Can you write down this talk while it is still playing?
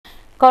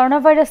Corona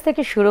virus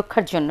থেকে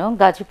সুরক্ষার জন্য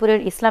গাজীপুরের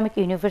Islamic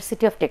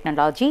university of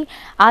technology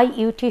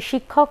IUT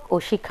শিক্ষক ও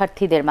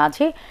শিক্ষার্থীদের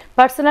মাঝে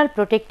personal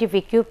protective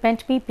equipment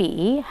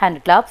PPE, hand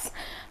gloves,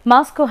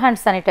 mask ও হ্যান্ড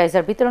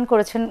স্যানিটাইজার বিতরণ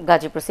করেছেন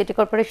গাজীপুর সিটি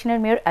কর্পোরেশনের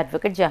মেয়র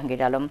অ্যাডভোকেট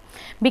জাহাঙ্গীর আলম।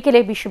 বিকেলে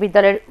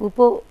বিশ্ববিদ্যালয়ের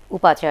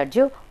উপাচার্য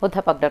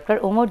অধ্যাপক ডক্টর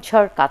ওমর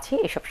ঝড় কাছে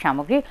এসব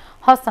সামগ্রী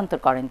হস্তান্তর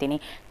করেন তিনি।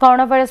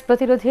 করোনা ভাইরাস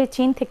প্রতিরোধে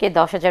চীন থেকে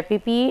 10,000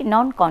 PPE,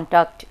 non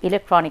contact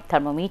electronic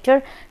thermometer,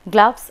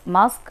 gloves,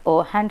 mask ও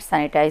হ্যান্ড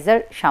স্যানিটাইজার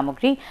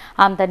সামগ্রী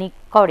আমদানি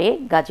করে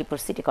গাজীপুর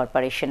সিটি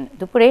কর্পোরেশন।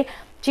 দুপুরে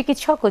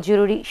চিকিৎসক ও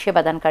জরুরি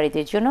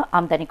সেবাদানকারীদের জন্য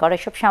আমদানি করা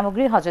এসব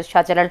সামগ্রী হযরত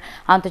শাহজালাল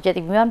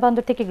আন্তর্জাতিক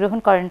বিমানবন্দর থেকে গ্রহণ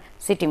করেন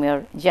সিটি মেয়র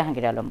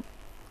জাহাঙ্গীর আলম।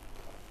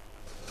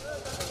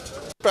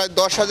 প্রায়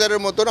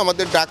 10,000-এর মতন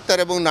আমাদের ডাক্তার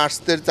এবং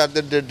নার্সদের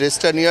তাদের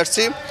ড্রেসটা নিয়ে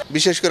আসছি,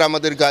 বিশেষ করে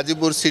আমাদের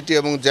গাজীপুর সিটি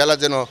এবং জেলা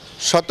যেন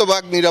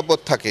শতভাগ নিরাপদ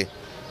থাকে।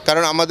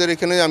 কারণ আমাদের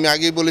এখানে আমি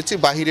আগেই বলেছি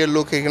বাহিরের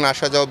লোক এখানে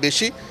আসা যাওয়া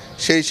বেশি,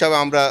 সেই হিসাবে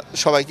আমরা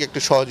সবাইকে একটু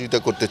সহযোগিতা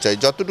করতে চাই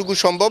যতটুকু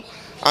সম্ভব।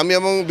 আমি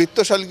এবং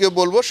বিত্তশালীকে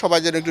বলবো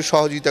সবাই যেন একটু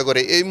সহযোগিতা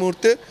করে। এই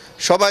মুহূর্তে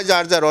সবাই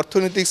যার যার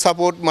অর্থনৈতিক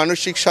সাপোর্ট,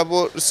 মানসিক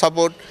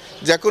সাপোর্ট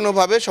যে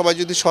কোনোভাবে সবাই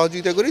যদি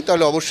সহযোগিতা করি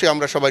তাহলে অবশ্যই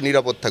আমরা সবাই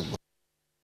নিরাপদ থাকবো।